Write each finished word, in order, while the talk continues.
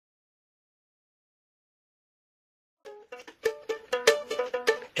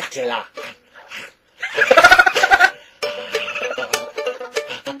Godzilla.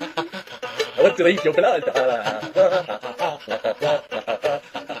 I want to eat your blood. I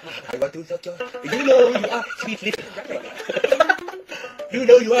want to suck your... You know you are sweet little... You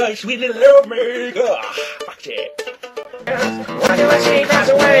know you are sweet little love maker. Fuck it. Why do I see clouds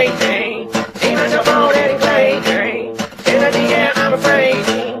awaiting? See myself floating and glazing. In the air I'm afraid.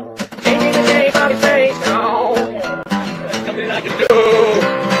 Changing the shape of his face. No. Something I can do.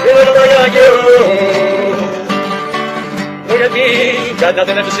 Little boy like you. Look at me. Got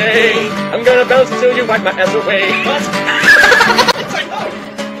nothing left to say. I'm gonna bounce until you wipe my ass away. What?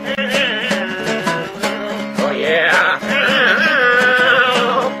 Oh yeah.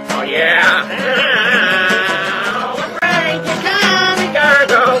 Oh yeah.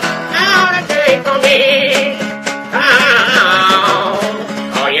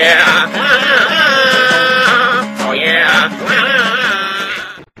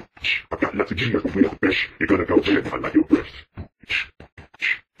 I've got lots of genius between the fish. You're gonna go with it. I like your breath.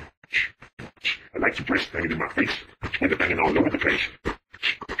 I like your breath hanging in my face. And the banging all over the place.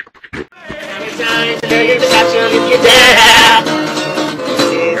 It's time to do your deception if you dare.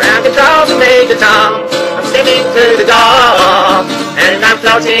 Ground control to Major Tom. I'm stepping through the door. And I'm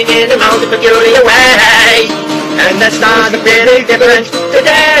floating in the most peculiar way. And the stars are really different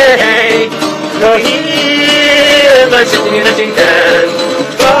today. So here am I sitting in a kingdom.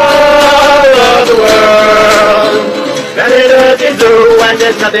 All of the world, that it doesn't do, and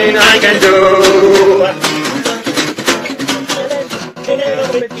there's nothing I can do.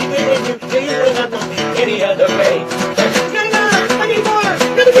 Any other way? I need more.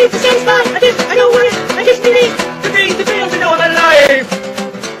 Never seems to satisfy. I don't want it. I just need it. The things to know my life.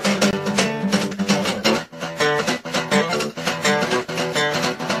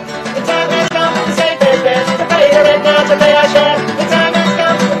 The time has come to say this. The failure and now today I share. The time has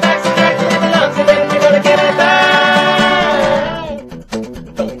come to back to back. It belongs to them. You're gonna get it back.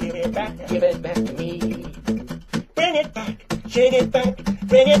 Don't give it back. Give it back to me. Bring it back. Shake it back.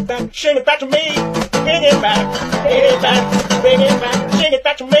 Bring it back. Shake it back to me. Bring it back. Bring it back. Bring it back. Shake it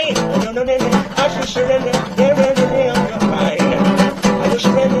back to me. No, no, no, no. I should surrender. Never on your mind. I will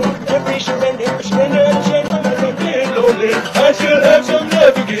surrender. Every surrender. Surrender the shame of my life. Being lonely. I still have some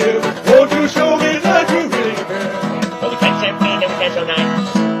love to give. Won't you show me that you really care? Well, we drank champagne and we danced all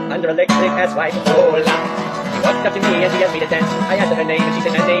night under electric as white Lola. She walked up to me and she asked me to dance. I asked her her name and she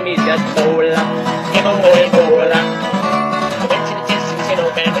said her name is just Lola. Lola. I went to the dance and said, oh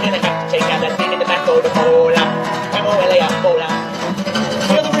man, we're gonna have to take out that thing in the back of the cola. Mola.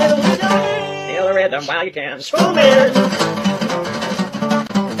 Feel the rhythm, feel the rhythm while you can. Spoon man.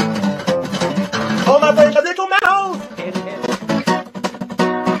 All my friends have little mouths.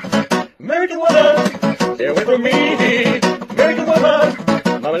 American woman, stay away from me. American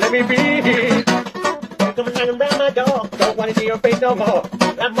woman, mama let me be. Don't come hanging around my door. Don't want to see your face no more.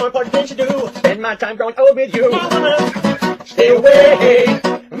 Have more important things to do. Spend my time growing old with you. Woman, stay away.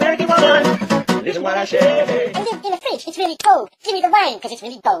 American woman, listen what I say. I live in a fridge. It's really cold. Give me the wine, because it's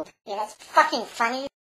really cold. Yeah, that's fucking funny.